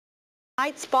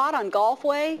Night spot on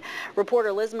Golfway.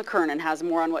 Reporter Liz McKernan has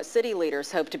more on what city leaders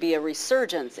hope to be a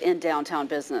resurgence in downtown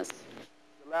business.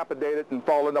 Dilapidated and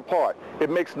falling apart. It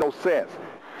makes no sense.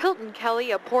 Hilton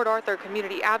Kelly, a Port Arthur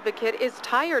community advocate, is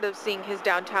tired of seeing his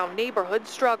downtown neighborhood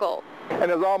struggle. And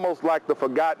it's almost like the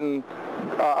forgotten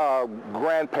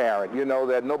grandparent, you know,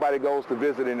 that nobody goes to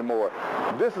visit anymore.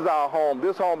 This is our home.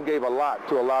 This home gave a lot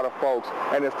to a lot of folks,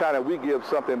 and it's time that we give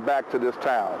something back to this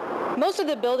town. Most of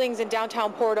the buildings in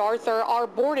downtown Port Arthur are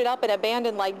boarded up and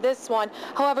abandoned like this one.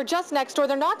 However, just next door,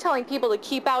 they're not telling people to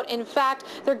keep out. In fact,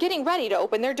 they're getting ready to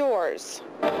open their doors.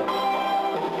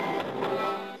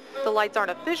 The lights aren't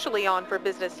officially on for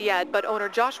business yet, but owner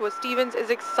Joshua Stevens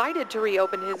is excited to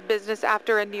reopen his business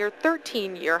after a near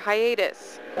 13-year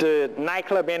hiatus. The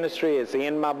nightclub industry is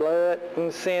in my blood, in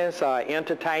a sense.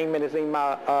 Entertainment is in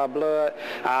my blood.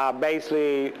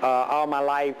 Basically, all my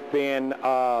life been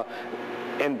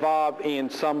involved in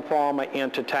some form of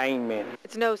entertainment.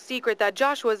 It's no secret that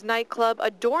Joshua's nightclub,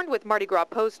 adorned with Mardi Gras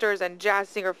posters and jazz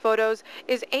singer photos,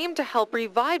 is aimed to help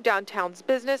revive downtown's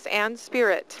business and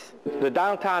spirit. The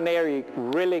downtown area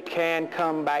really can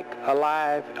come back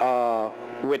alive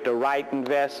with the right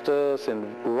investors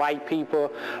and right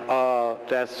people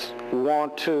that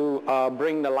want to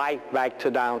bring the life back to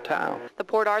downtown. The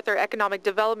Port Arthur Economic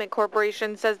Development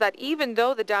Corporation says that even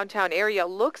though the downtown area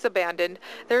looks abandoned,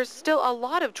 there's still a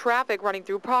lot of traffic running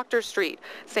through Proctor Street,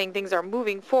 saying things are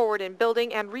moving forward in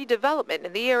building and redevelopment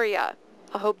in the area.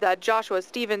 A hope that Joshua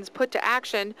Stevens put to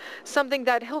action, something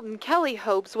that Hilton Kelly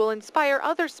hopes will inspire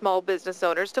other small business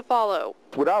owners to follow.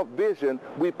 Without vision,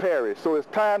 we perish. So it's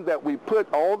time that we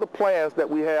put all the plans that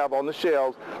we have on the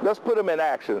shelves, let's put them in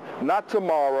action. Not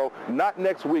tomorrow, not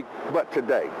next week, but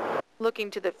today. Looking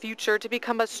to the future to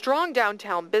become a strong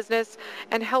downtown business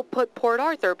and help put Port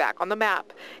Arthur back on the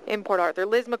map. In Port Arthur,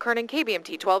 Liz McKernan,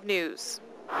 KBMT 12 News.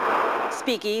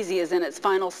 Speakeasy is in its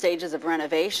final stages of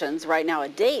renovations. Right now, a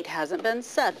date hasn't been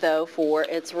set, though, for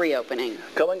its reopening.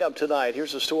 Coming up tonight,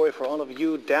 here's a story for all of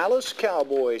you Dallas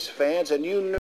Cowboys fans, and you